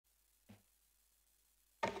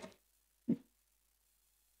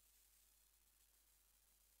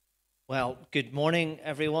Well, good morning,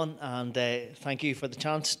 everyone, and thank you for the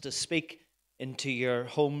chance to speak into your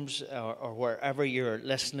homes or wherever you're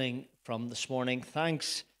listening from this morning.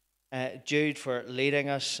 Thanks, Jude, for leading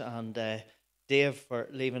us, and Dave for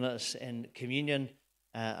leading us in communion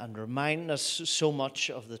and reminding us so much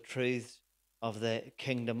of the truths of the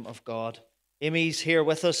kingdom of God. Amy's here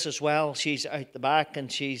with us as well. She's out the back,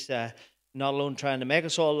 and she's not alone trying to make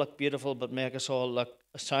us all look beautiful, but make us all look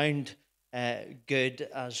sound good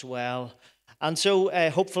as well. And so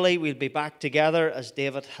hopefully we'll be back together, as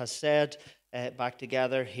David has said, back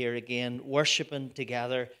together here again, worshiping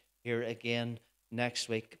together here again next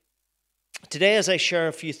week. Today, as I share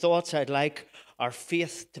a few thoughts, I'd like our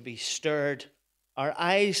faith to be stirred, our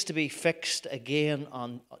eyes to be fixed again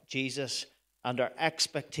on Jesus, and our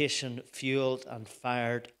expectation fueled and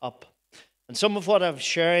fired up. And some of what I'm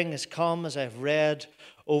sharing has come as I've read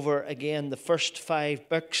over again the first 5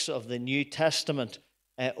 books of the New Testament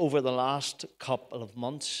over the last couple of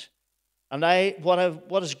months. And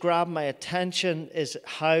what has grabbed my attention is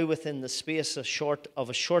how within the space of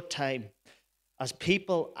a short time, as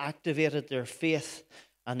people activated their faith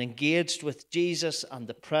and engaged with Jesus and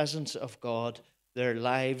the presence of God, their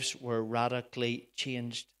lives were radically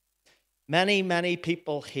changed. Many, many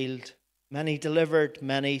people healed, many delivered,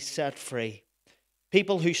 many set free.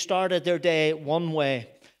 People who started their day one way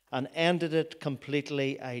and ended it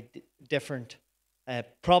completely different.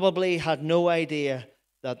 Probably had no idea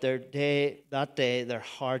that that day their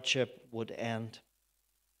hardship would end.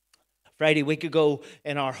 Friday week ago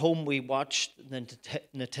in our home we watched the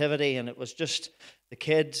Nativity, and it was just the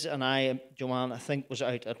kids and I. Joanne, I think, was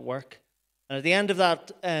out at work. And at the end of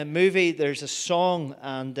that movie there's a song,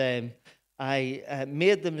 and I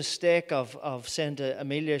made the mistake of saying to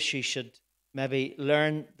Amelia she should maybe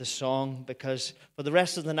learn the song, because for the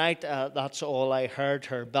rest of the night, that's all I heard,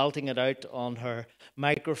 her belting it out on her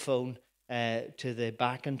microphone to the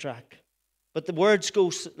backing track. But the words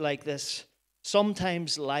go like this: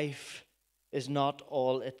 sometimes life is not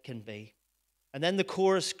all it can be. And then the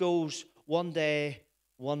chorus goes: one day,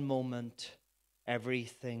 one moment,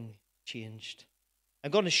 everything changed.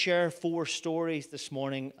 I'm going to share 4 stories this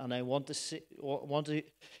morning, and I want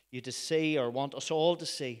you to see, or want us all to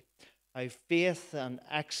see, how faith and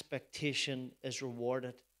expectation is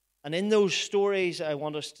rewarded. And in those stories, I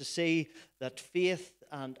want us to see that faith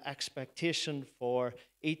and expectation for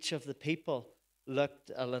each of the people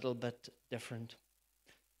looked a little bit different.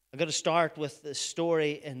 I'm going to start with the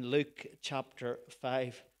story in Luke chapter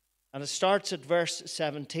 5. And it starts at verse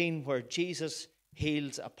 17, where Jesus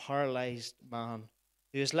heals a paralyzed man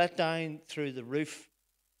who is let down through the roof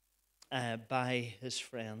by his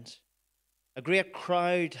friends. A great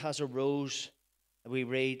crowd has arose, we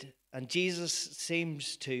read, and Jesus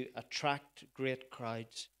seems to attract great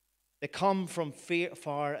crowds. They come from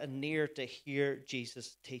far and near to hear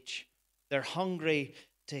Jesus teach. They're hungry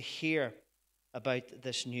to hear about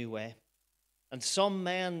this new way. And some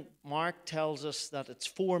men, Mark tells us that it's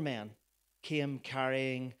 4 men, came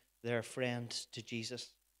carrying their friends to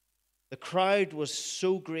Jesus. The crowd was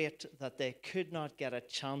so great that they could not get a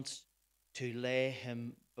chance to lay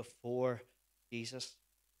him before Jesus.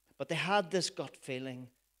 But they had this gut feeling,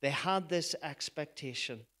 they had this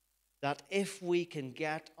expectation that if we can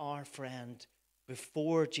get our friend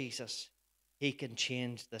before Jesus, he can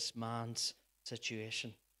change this man's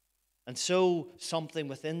situation. And so something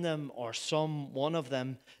within them, or one of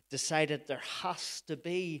them, decided there has to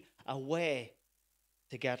be a way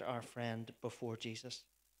to get our friend before Jesus.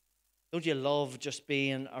 Don't you love just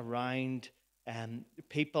being around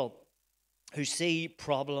people who see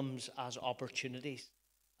problems as opportunities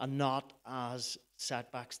and not as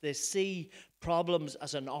setbacks? They see problems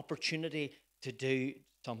as an opportunity to do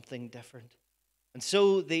something different. And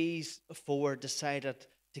so these 4 decided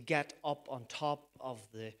to get up on top of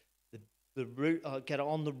the roof, get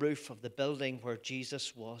on the roof of the building where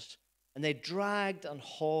Jesus was. And they dragged and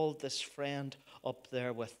hauled this friend up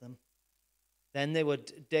there with them. Then they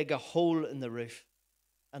would dig a hole in the roof,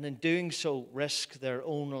 and in doing so risk their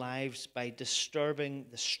own lives by disturbing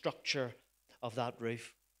the structure of that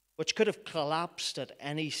roof, which could have collapsed at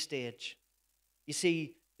any stage. You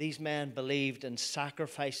see, these men believed in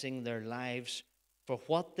sacrificing their lives for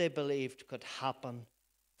what they believed could happen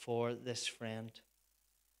for this friend.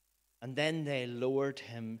 And then they lowered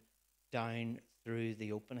him down through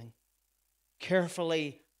the opening,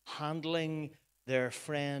 carefully handling their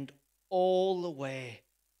friend all the way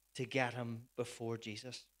to get him before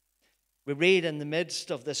Jesus. We read, in the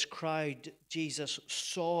midst of this crowd, Jesus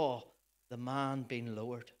saw the man being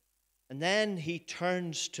lowered. And then he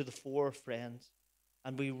turns to the 4 friends,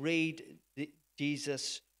 and we read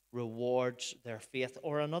Jesus rewards their faith.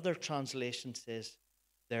 Or another translation says,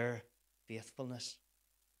 their faithfulness.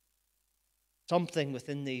 Something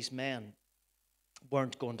within these men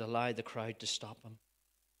weren't going to allow the crowd to stop them,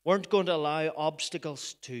 weren't going to allow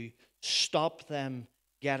obstacles to stop them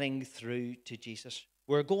getting through to Jesus.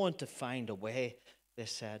 We're going to find a way, they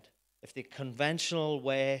said. If the conventional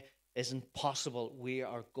way isn't possible, we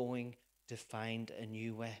are going to find a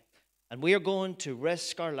new way. And we are going to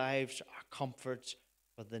risk our lives, our comforts,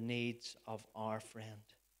 for the needs of our friend.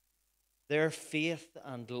 Their faith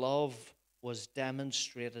and love was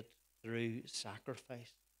demonstrated through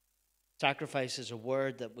sacrifice. Sacrifice is a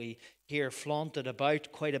word that we hear flaunted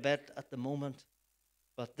about quite a bit at the moment.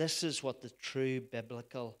 But this is what the true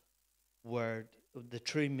biblical word, the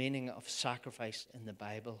true meaning of sacrifice in the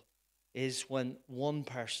Bible is, when one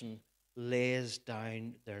person lays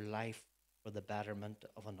down their life for the betterment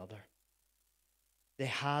of another. They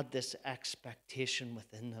had this expectation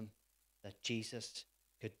within them that Jesus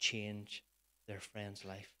could change their friend's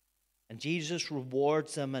life. And Jesus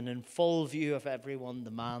rewards them, and in full view of everyone,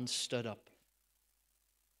 the man stood up,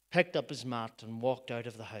 picked up his mat, and walked out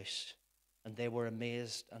of the house. And they were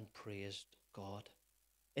amazed and praised God.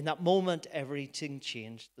 In that moment, everything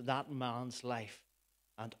changed, that man's life,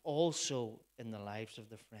 and also in the lives of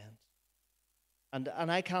the friends. And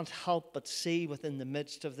I can't help but see within the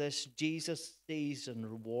midst of this, Jesus sees and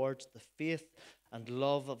rewards the faith and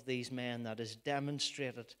love of these men that is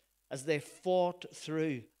demonstrated as they fought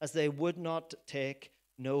through, as they would not take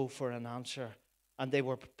no for an answer, and they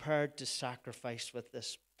were prepared to sacrifice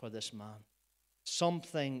for this man.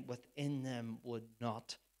 Something within them would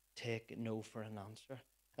not take no for an answer.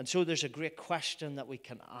 And so there's a great question that we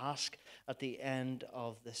can ask at the end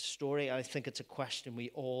of this story. I think it's a question we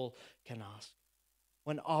all can ask.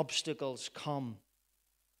 When obstacles come,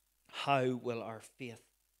 how will our faith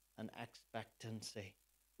and expectancy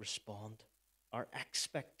respond? Our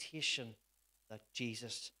expectation that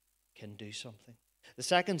Jesus can do something. The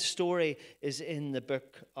second story is in the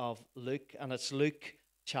book of Luke, and it's Luke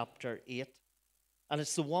chapter 8. And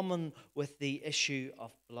it's the woman with the issue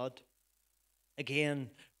of blood. Again,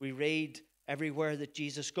 we read everywhere that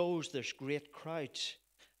Jesus goes, there's great crowds.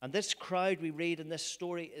 And this crowd we read in this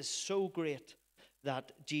story is so great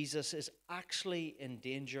that Jesus is actually in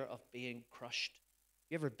danger of being crushed.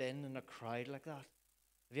 Have you ever been in a crowd like that?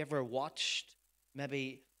 Have you ever watched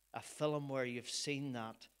maybe a film where you've seen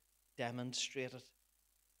that demonstrated?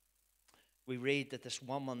 We read that this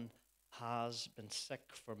woman has been sick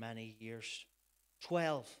for many years.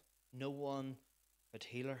 12, no one could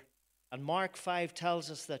heal her. And Mark 5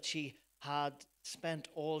 tells us that she had spent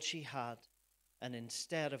all she had, and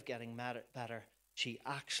instead of getting better, she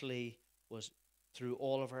actually was, through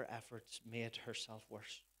all of her efforts, made herself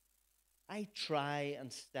worse. I try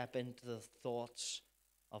and step into the thoughts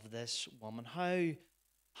of this woman, how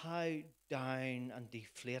down and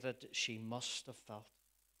deflated she must have felt.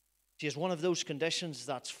 She has one of those conditions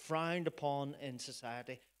that's frowned upon in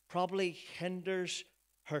society, probably hinders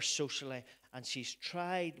her socially, and she's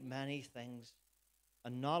tried many things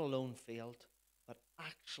and not alone failed, but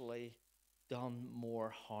actually done more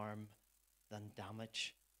harm than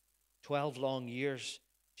damage. 12 long years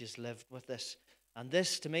she's lived with this, and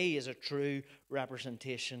this to me is a true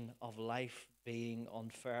representation of life being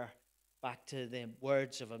unfair. Back to the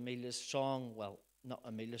words of Amelia's song, well, not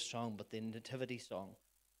Amelia's song, but the Nativity song.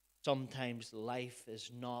 Sometimes life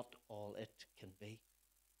is not all it can be.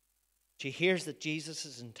 She hears that Jesus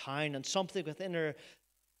is in town, and something within her,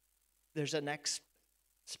 there's an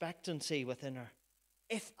expectancy within her.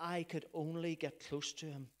 If I could only get close to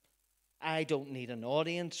him. I don't need an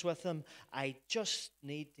audience with him. I just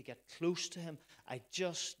need to get close to him. I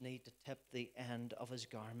just need to tip the end of his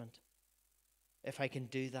garment. If I can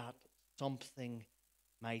do that, something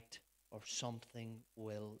might or something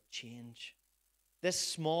will change. This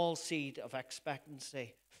small seed of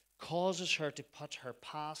expectancy causes her to put her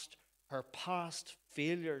past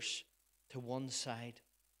failures to one side.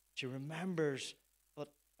 She remembers, but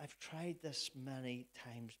I've tried this many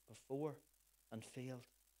times before and failed.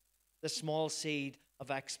 This small seed of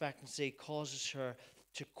expectancy causes her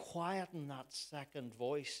to quieten that second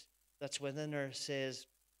voice that's within her, says,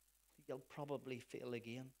 you'll probably fail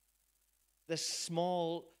again. This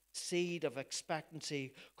small seed of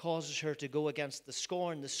expectancy causes her to go against the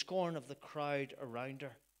scorn of the crowd around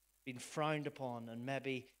her, being frowned upon and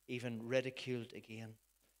maybe even ridiculed again.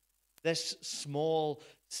 This small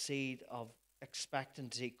seed of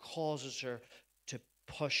expectancy causes her to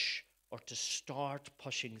push or to start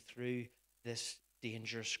pushing through this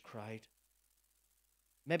dangerous crowd.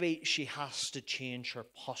 Maybe she has to change her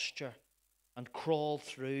posture and crawl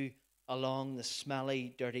through along the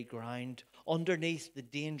smelly, dirty ground, underneath the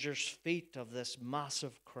dangerous feet of this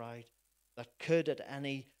massive crowd that could at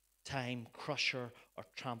any time crush her or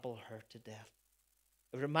trample her to death.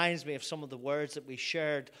 It reminds me of some of the words that we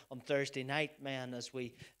shared on Thursday night, men, as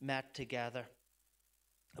we met together.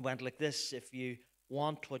 It went like this: if you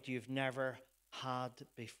want what you've never had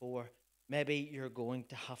before, maybe you're going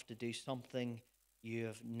to have to do something you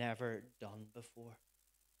have never done before.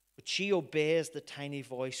 But she obeys the tiny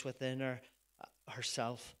voice within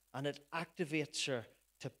herself, and it activates her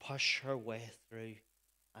to push her way through,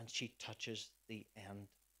 and she touches the end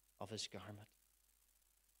of his garment.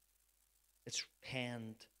 It's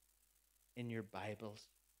penned in your Bibles.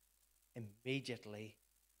 Immediately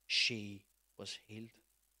she was healed.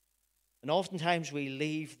 And oftentimes we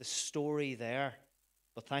leave the story there,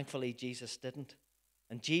 but thankfully Jesus didn't.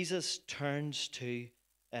 And Jesus turns to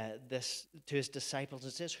his disciples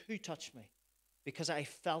and says, "Who touched me?" Because I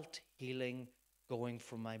felt healing going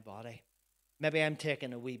from my body. Maybe I'm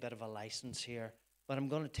taking a wee bit of a license here, but I'm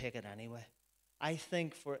going to take it anyway. I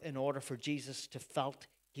think in order for Jesus to felt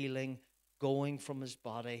healing going from his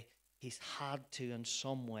body, he's had to in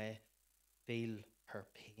some way feel her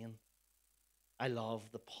pain. I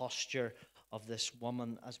love the posture of this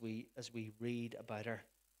woman as we read about her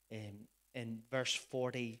in verse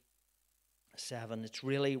 47. It's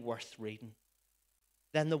really worth reading.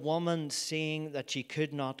 Then the woman, seeing that she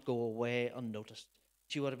could not go away unnoticed,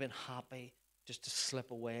 she would have been happy just to slip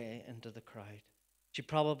away into the crowd. She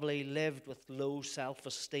probably lived with low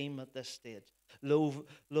self-esteem at this stage, low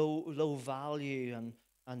value,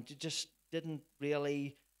 and just didn't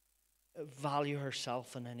really value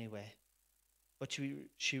herself in any way. But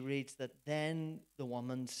she reads that then the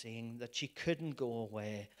woman, seeing that she couldn't go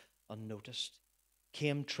away unnoticed,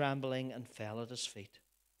 came trembling and fell at his feet.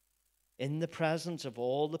 In the presence of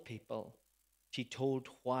all the people, she told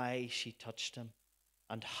why she touched him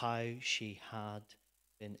and how she had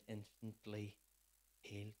been instantly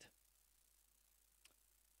healed.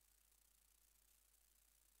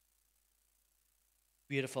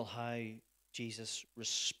 Beautiful how Jesus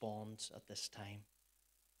responds at this time.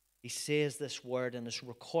 He says this word, and it's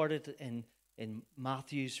recorded in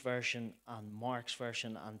Matthew's version and Mark's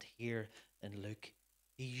version and here in Luke.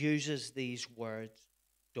 He uses these words: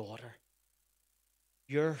 "Daughter,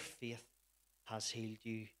 your faith has healed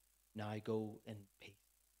you. Now go in peace."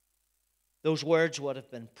 Those words would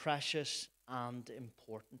have been precious and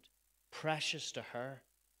important. Precious to her,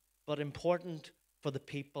 but important for the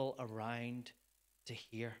people around to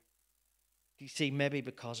hear. You see, maybe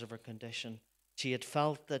because of her condition, she had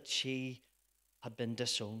felt that she had been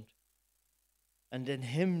disowned. And in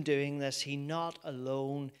him doing this, he not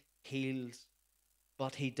alone heals,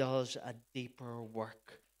 but he does a deeper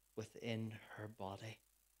work within her body,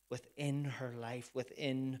 within her life,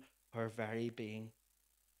 within her very being.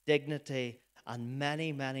 Dignity and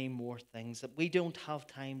many, many more things that we don't have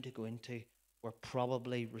time to go into were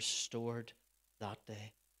probably restored that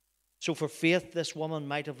day. So for Faith, this woman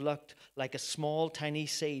might have looked like a small, tiny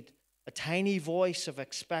seed, a tiny voice of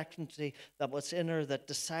expectancy that was in her that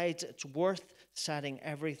decides it's worth setting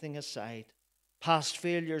everything aside, past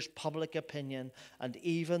failures, public opinion, and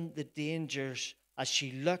even the dangers, as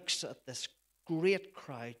she looks at this great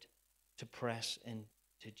crowd, to press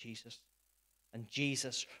into Jesus. And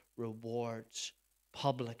Jesus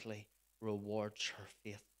publicly rewards her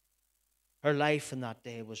faith. Her life in that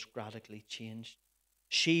day was radically changed.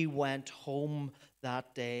 She went home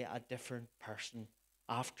that day a different person.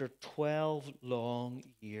 After 12 long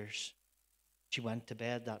years, she went to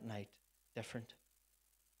bed that night different.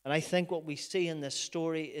 And I think what we see in this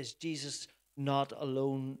story is Jesus not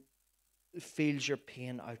alone feels your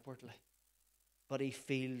pain outwardly, but he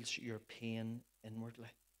feels your pain inwardly.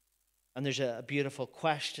 And there's a beautiful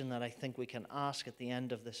question that I think we can ask at the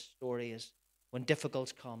end of this story is, when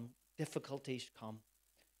difficulties come,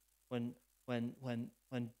 when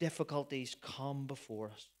difficulties come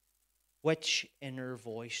before us, which inner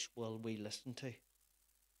voice will we listen to?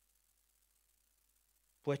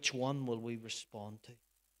 Which one will we respond to?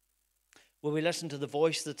 Will we listen to the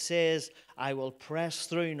voice that says, "I will press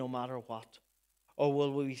through no matter what"? Or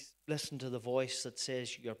will we listen to the voice that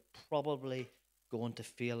says, "You're probably going to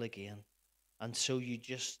fail again, and so you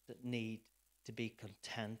just need to be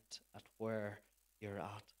content at where you're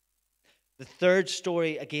at"? The third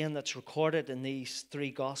story, again, that's recorded in these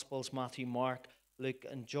three Gospels, Matthew, Mark, Luke,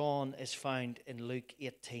 and John, is found in Luke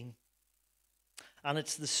 18. And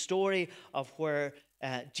it's the story of where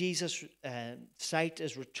Jesus' sight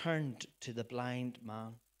is returned to the blind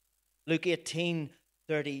man. Luke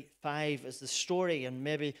 18:35 is the story, and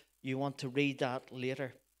maybe you want to read that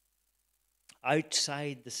later.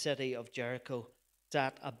 outside the city of Jericho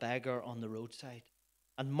sat a beggar on the roadside.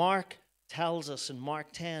 And Mark tells us in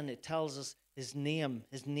Mark 10, it tells us his name.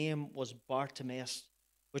 His name was Bartimaeus,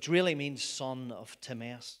 which really means son of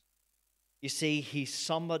Timaeus. You see, he's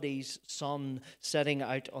somebody's son sitting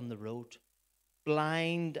out on the road,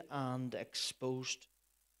 blind and exposed,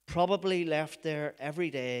 probably left there every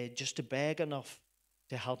day just to beg enough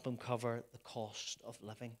to help him cover the cost of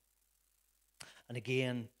living. And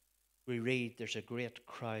again, we read there's a great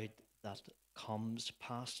crowd that comes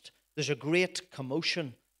past. There's a great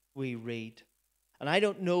commotion, we read. And I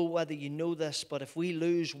don't know whether you know this, but if we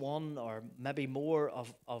lose one or maybe more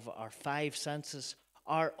of our five senses,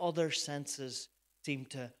 our other senses seem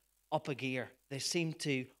to up a gear. They seem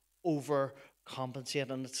to overcompensate.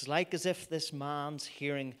 And it's like as if this man's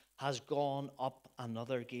hearing has gone up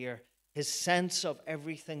another gear. His sense of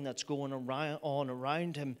everything that's going on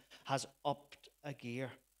around him has upped a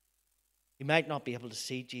gear. He might not be able to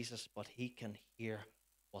see Jesus, but he can hear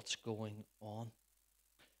what's going on.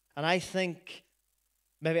 And I think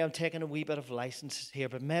maybe I'm taking a wee bit of license here,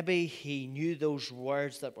 but maybe he knew those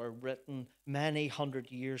words that were written many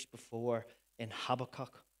hundred years before in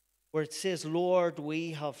Habakkuk, where it says, Lord,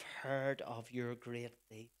 we have heard of your great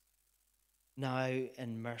deeds. Now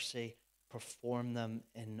in mercy, perform them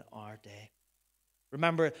in our day.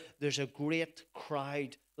 Remember, there's a great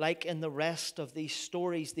crowd. Like in the rest of these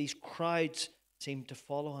stories, these crowds seem to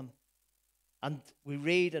follow him. And we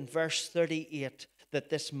read in verse 38 that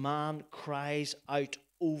this man cries out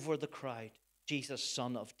over the crowd, Jesus,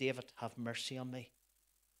 Son of David, have mercy on me.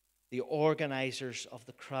 The organizers of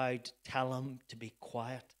the crowd tell him to be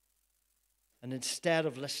quiet. And instead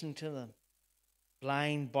of listening to them,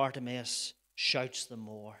 blind Bartimaeus shouts the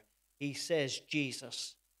more. He says,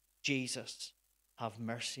 Jesus, Jesus, have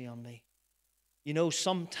mercy on me. You know,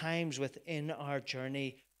 sometimes within our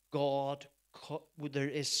journey, there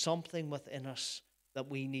is something within us that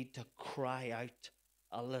we need to cry out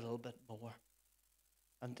a little bit more.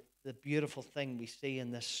 And the beautiful thing we see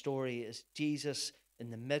in this story is Jesus, in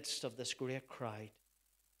the midst of this great crowd,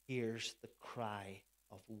 hears the cry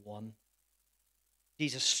of one.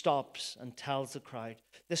 Jesus stops and tells the crowd,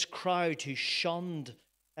 this crowd who shunned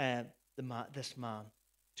this man,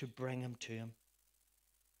 to bring him to him.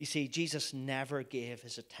 You see, Jesus never gave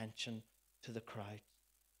his attention to the crowd.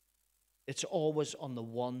 It's always on the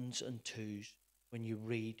ones and twos when you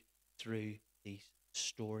read through these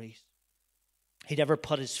stories. He never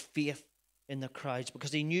put his faith in the crowds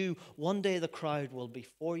because he knew one day the crowd will be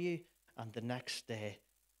for you and the next day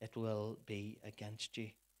it will be against you.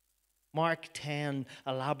 Mark 10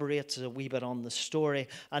 elaborates a wee bit on the story,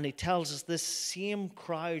 and he tells us this same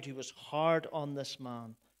crowd who was hard on this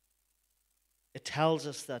man. It tells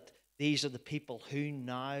us that these are the people who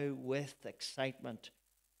now, with excitement,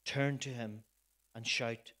 turn to him and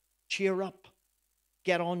shout, cheer up,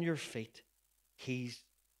 get on your feet. He's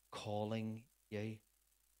calling you.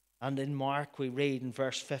 And in Mark, we read in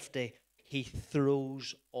verse 50, he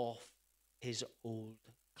throws off his old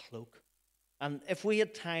cloak. And if we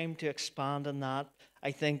had time to expand on that,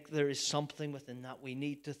 I think there is something within that. We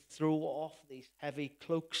need to throw off these heavy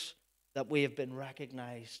cloaks that we have been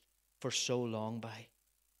recognized for so long by.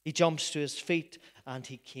 He jumps to his feet and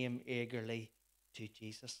he came eagerly to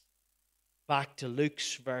Jesus. Back to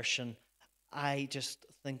Luke's version, I just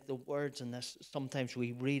think the words in this, sometimes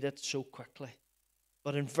we read it so quickly.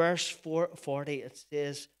 But in verse 40 it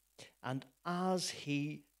says, and as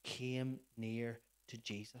he came near to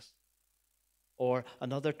Jesus. Or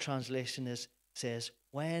another translation says,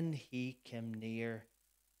 when he came near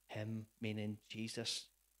him, meaning Jesus.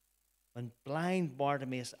 When blind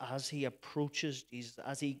Bartimaeus, as he approaches Jesus,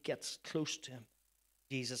 as he gets close to him,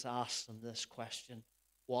 Jesus asks him this question,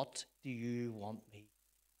 what do you want me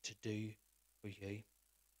to do for you?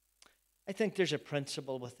 I think there's a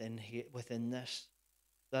principle within this,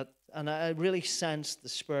 and I really sensed the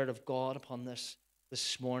Spirit of God upon this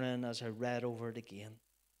morning as I read over it again.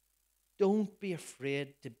 Don't be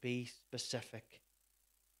afraid to be specific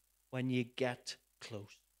when you get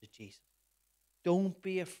close to Jesus. Don't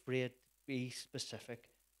be afraid to be specific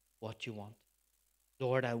what you want.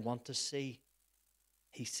 Lord, I want to see,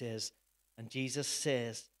 he says. And Jesus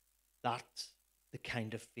says, that's the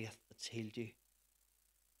kind of faith that's healed you.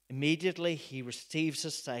 Immediately he receives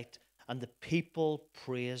his sight and the people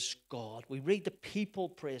praise God. We read the people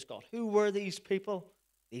praise God. Who were these people?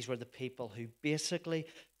 These were the people who basically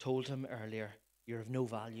told him earlier, you're of no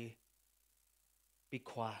value. Be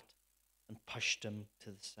quiet, and pushed him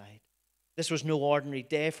to the side. This was no ordinary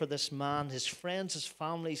day for this man. His friends, his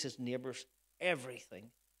families, his neighbors, everything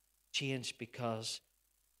changed because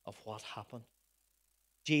of what happened.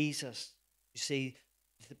 Jesus You see,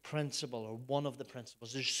 the principle, or one of the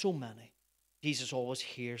principles, there's so many. Jesus always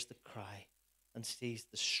hears the cry and sees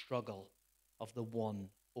the struggle of the one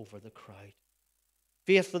over the crowd.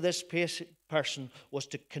 Faith for this person was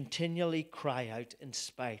to continually cry out in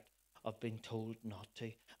spite of being told not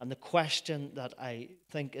to. And the question that I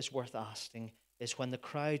think is worth asking is, when the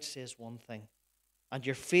crowd says one thing and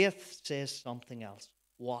your faith says something else,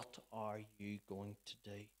 what are you going to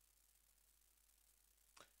do?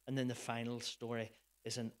 And then the final story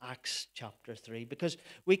is in Acts chapter 3, because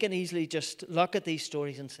we can easily just look at these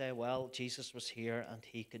stories and say, well, Jesus was here and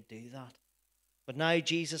he could do that. But now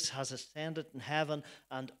Jesus has ascended in heaven,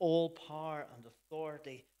 and all power and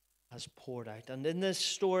authority has poured out. And in this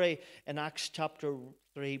story in Acts chapter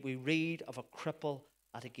 3, we read of a cripple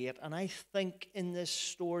at a gate. And I think in this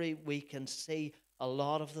story we can see a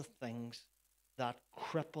lot of the things that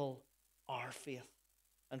cripple our faith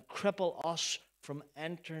and cripple us from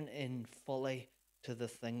entering in fully to the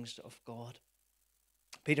things of God.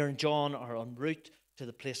 Peter and John are en route to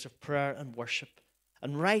the place of prayer and worship.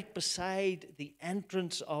 And right beside the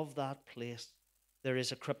entrance of that place, there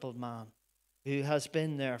is a crippled man who has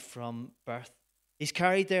been there from birth. He's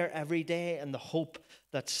carried there every day in the hope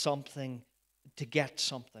that to get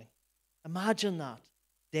something. Imagine that,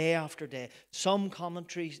 day after day. Some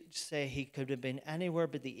commentaries say he could have been anywhere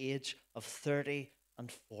but the age of 30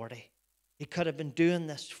 and 40. He could have been doing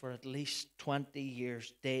this for at least 20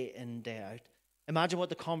 years, day in, day out. Imagine what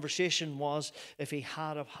the conversation was if he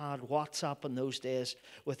had have had WhatsApp in those days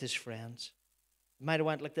with his friends. It might have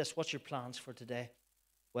went like this: what's your plans for today?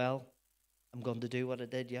 Well, I'm going to do what I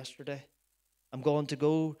did yesterday. I'm going to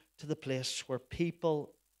go to the place where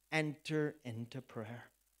people enter into prayer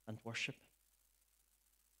and worship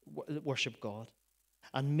God.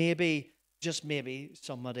 And maybe, just maybe,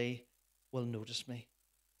 somebody will notice me.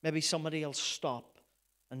 Maybe somebody will stop,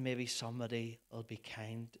 and maybe somebody will be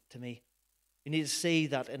kind to me. You need to see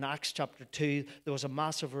that in Acts chapter 2, there was a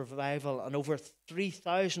massive revival, and over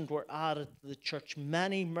 3,000 were added to the church.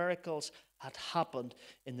 Many miracles had happened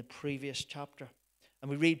in the previous chapter. And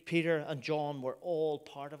we read Peter and John were all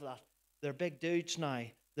part of that. They're big dudes now.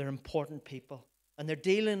 They're important people. And they're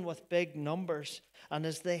dealing with big numbers. And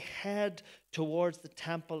as they head towards the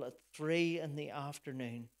temple at 3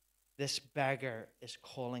 p.m, this beggar is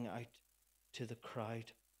calling out to the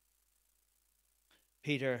crowd.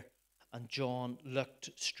 Peter and John looked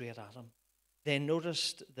straight at him. They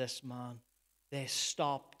noticed this man. They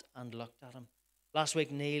stopped and looked at him. Last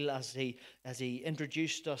week, Neil, as he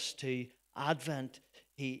introduced us to Advent,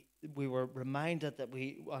 we were reminded that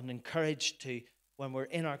and encouraged to, when we're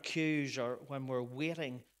in our queues or when we're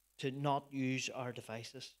waiting, to not use our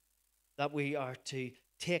devices. That we are to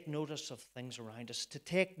take notice of things around us, to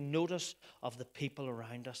take notice of the people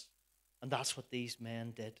around us. And that's what these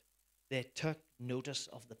men did. They took notice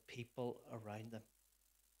of the people around them.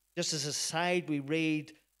 Just as a side, we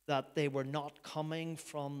read that they were not coming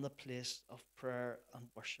from the place of prayer and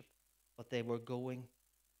worship, but they were going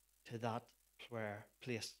to that prayer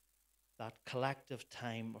place, that collective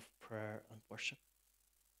time of prayer and worship.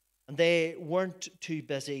 And they weren't too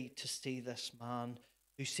busy to see this man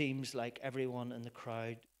who seems like everyone in the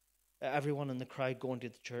crowd going to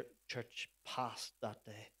the church passed that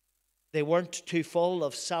day. They weren't too full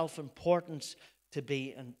of self-importance to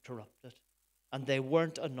be interrupted. And they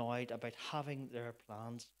weren't annoyed about having their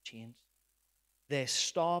plans changed. They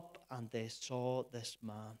stopped and they saw this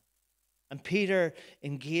man. And Peter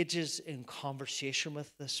engages in conversation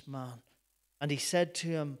with this man. And he said to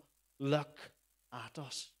him, "Look at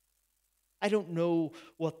us." I don't know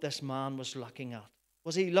what this man was looking at.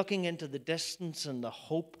 Was he looking into the distance in the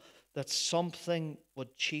hope that something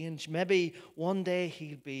would change? Maybe one day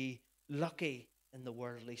he'd be lucky in the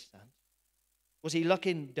worldly sense. Was he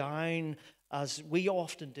looking down, as we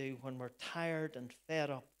often do when we're tired and fed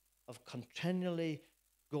up of continually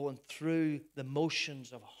going through the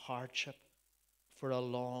motions of hardship for a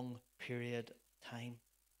long period of time?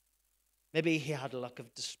 Maybe he had a look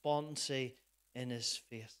of despondency in his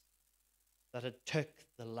face that had took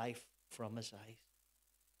the life from his eyes.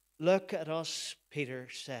 "Look at us," Peter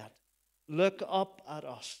said. "Look up at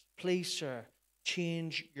us. Please, sir,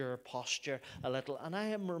 change your posture a little." And I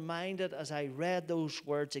am reminded, as I read those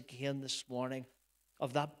words again this morning,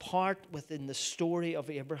 of that part within the story of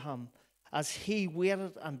Abraham, as he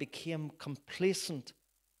waited and became complacent,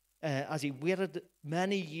 as he waited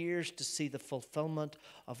many years to see the fulfillment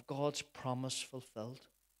of God's promise fulfilled.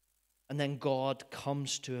 And then God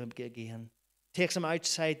comes to him again, takes him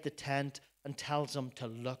outside the tent and tells him to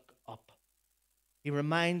look up. He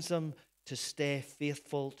reminds him to stay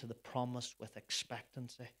faithful to the promise with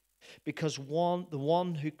expectancy. because the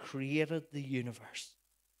one who created the universe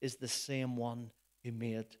is the same one who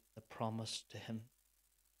made the promise to him.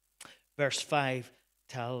 Verse 5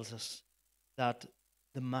 tells us that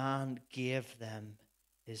the man gave them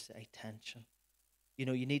his attention. You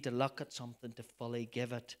know, you need to look at something to fully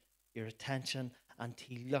give it your attention. And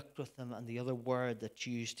he looked with them, and the other word that's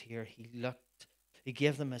used here, he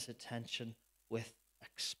gave them his attention with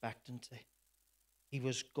expectancy. He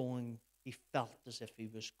felt as if he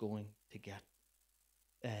was going to get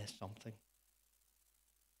something.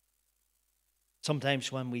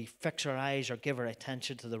 Sometimes when we fix our eyes or give our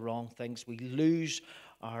attention to the wrong things, we lose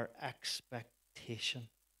our expectation.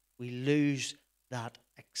 We lose that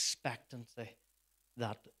expectancy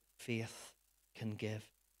that faith can give.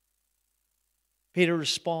 Peter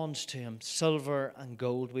responds to him, silver and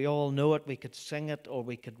gold. We all know it. We could sing it or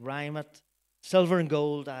we could rhyme it. Silver and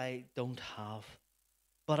gold I don't have,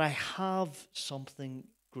 but I have something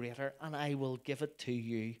greater, and I will give it to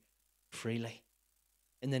you freely.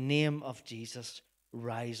 In the name of Jesus,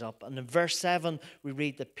 rise up. And in verse 7, we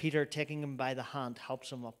read that Peter, taking him by the hand,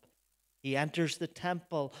 helps him up. He enters the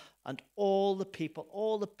temple, and all the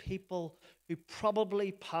people who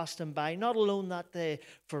probably passed him by, not alone that day,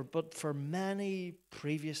 but for many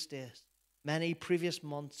previous days, many previous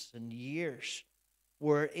months and years,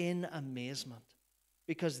 were in amazement,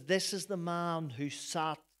 because this is the man who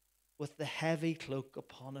sat with the heavy cloak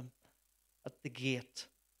upon him at the gate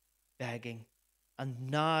begging.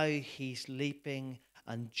 And now he's leaping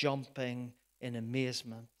and jumping in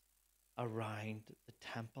amazement around the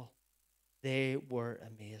temple. They were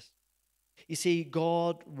amazed. You see,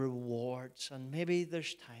 God rewards, and maybe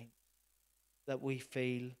there's time that we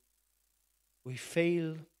feel,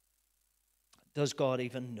 does God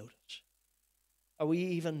even notice? Are we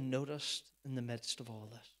even noticed in the midst of all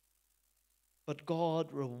this? But God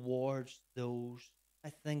rewards those.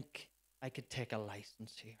 I think I could take a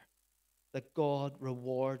license here. That God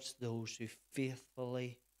rewards those who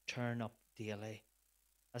faithfully turn up daily,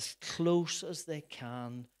 as close as they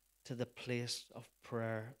can to the place of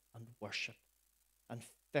prayer and worship, and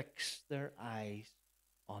fix their eyes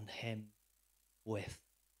on Him with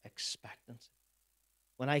expectancy.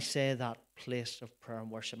 When I say that place of prayer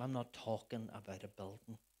and worship, I'm not talking about a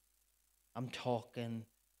building. I'm talking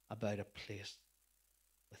about a place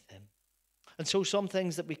with Him. And so some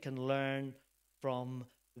things that we can learn from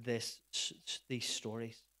these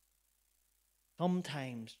stories.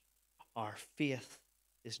 Sometimes our faith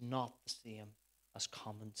is not the same as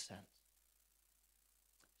common sense.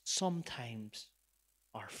 Sometimes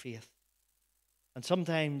our faith, and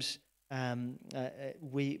sometimes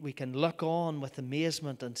we can look on with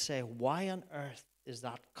amazement and say, why on earth is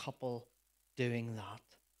that couple doing that?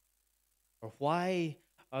 Or why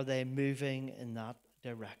are they moving in that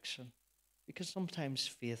direction? Because sometimes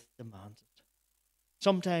faith demands it.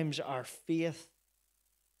 Sometimes our faith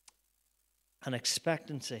and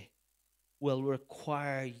expectancy will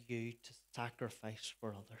require you to sacrifice for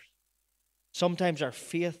others. Sometimes our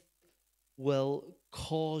faith will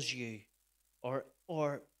cause you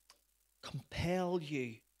or compel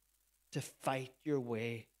you to fight your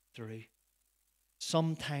way through.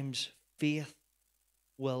 Sometimes faith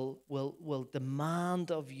will demand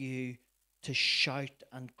of you to shout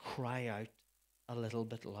and cry out a little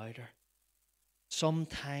bit louder.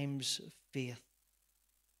 Sometimes faith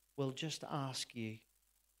will just ask you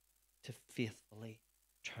to faithfully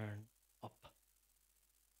turn up.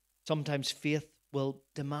 Sometimes faith will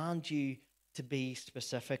demand you to be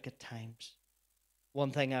specific at times.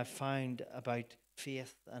 One thing I've found about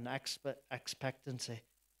faith and expectancy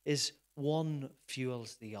is one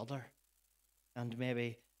fuels the other. And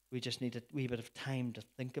maybe we just need a wee bit of time to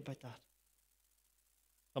think about that.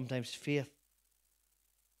 Sometimes faith,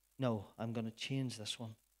 no, I'm going to change this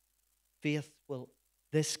one.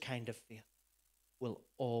 This kind of faith will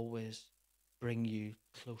always bring you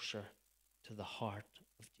closer to the heart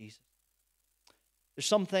of Jesus. There's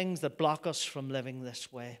some things that block us from living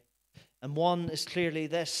this way. And one is clearly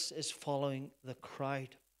this, is following the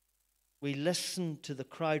crowd. We listen to the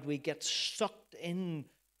crowd. We get sucked in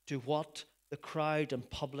to what the crowd and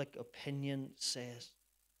public opinion says.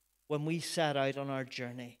 When we set out on our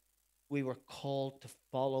journey, we were called to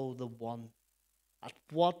follow the one. At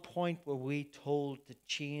what point were we told to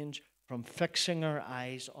change from fixing our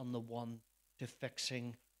eyes on the one to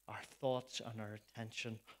fixing our thoughts and our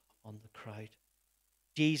attention on the crowd?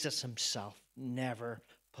 Jesus himself never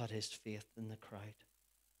put his faith in the crowd.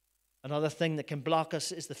 Another thing that can block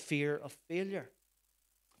us is the fear of failure.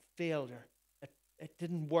 Failure. It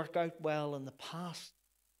didn't work out well in the past.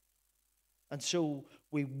 And so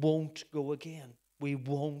we won't go again. We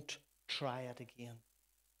won't try it again.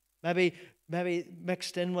 Maybe, maybe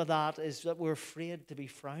mixed in with that is that we're afraid to be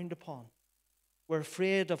frowned upon. We're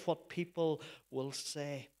afraid of what people will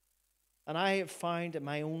say. And I have found in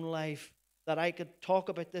my own life that I could talk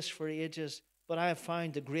about this for ages, but I have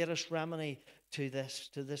found the greatest remedy to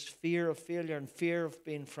this fear of failure and fear of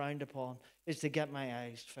being frowned upon, is to get my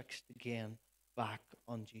eyes fixed again back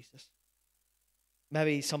on Jesus.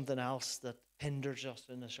 Maybe something else that hinders us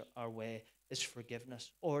in our way is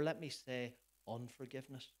forgiveness, or let me say,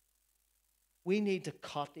 unforgiveness. We need to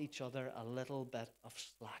cut each other a little bit of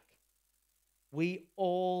slack. We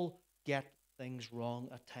all get things wrong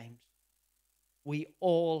at times. We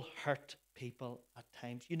all hurt people at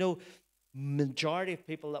times. You know, majority of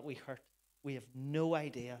people that we hurt, we have no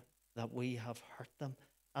idea that we have hurt them.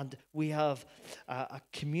 And we have a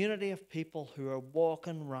community of people who are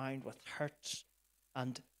walking around with hurts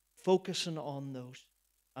and focusing on those,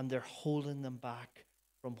 and they're holding them back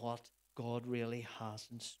from what God really has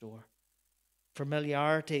in store.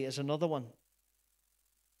 Familiarity is another one.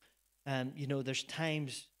 And there's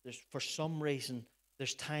times, for some reason,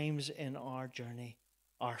 there's times in our journey,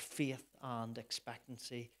 our faith and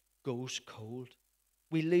expectancy goes cold.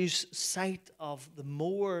 We lose sight of the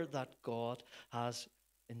more that God has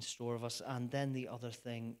in store of us. And then the other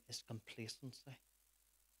thing is complacency.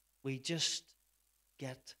 We just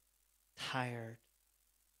get tired.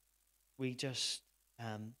 We just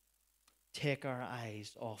take our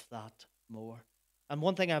eyes off that more. And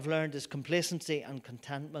one thing I've learned is complacency and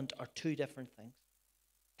contentment are two different things.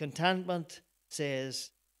 Contentment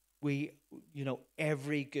says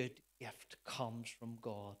every good gift comes from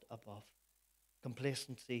God above.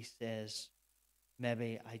 Complacency says,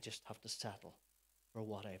 maybe I just have to settle for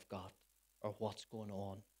what I've got or what's going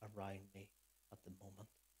on around me at the moment.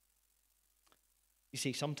 You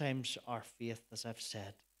see, sometimes our faith, as I've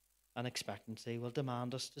said, and expectancy will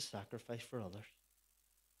demand us to sacrifice for others.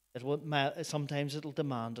 Sometimes it'll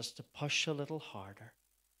demand us to push a little harder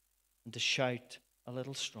and to shout a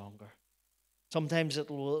little stronger. Sometimes it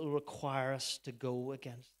will require us to go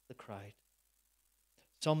against the crowd.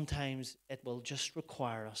 Sometimes it will just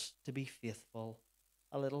require us to be faithful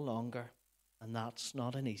a little longer, and that's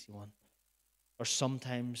not an easy one. Or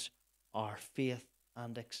sometimes our faith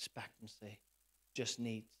and expectancy just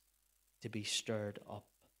needs to be stirred up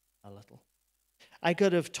a little. I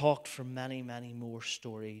could have talked for many, many more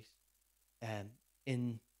stories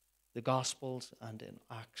in the Gospels and in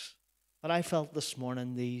Acts, but I felt this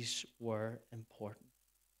morning these were important.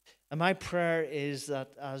 And my prayer is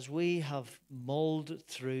that as we have mulled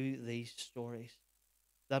through these stories,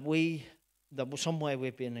 that some way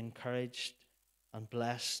we've been encouraged and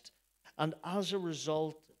blessed, and as a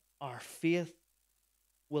result, our faith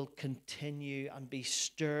will continue and be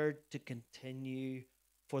stirred to continue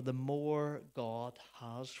for the more God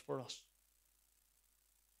has for us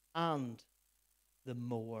and the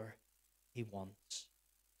more He wants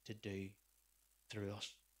to do through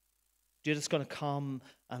us. Judith's going to come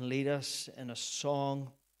and lead us in a song,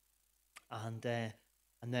 and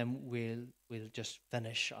then we'll just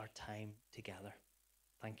finish our time together.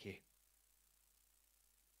 Thank you.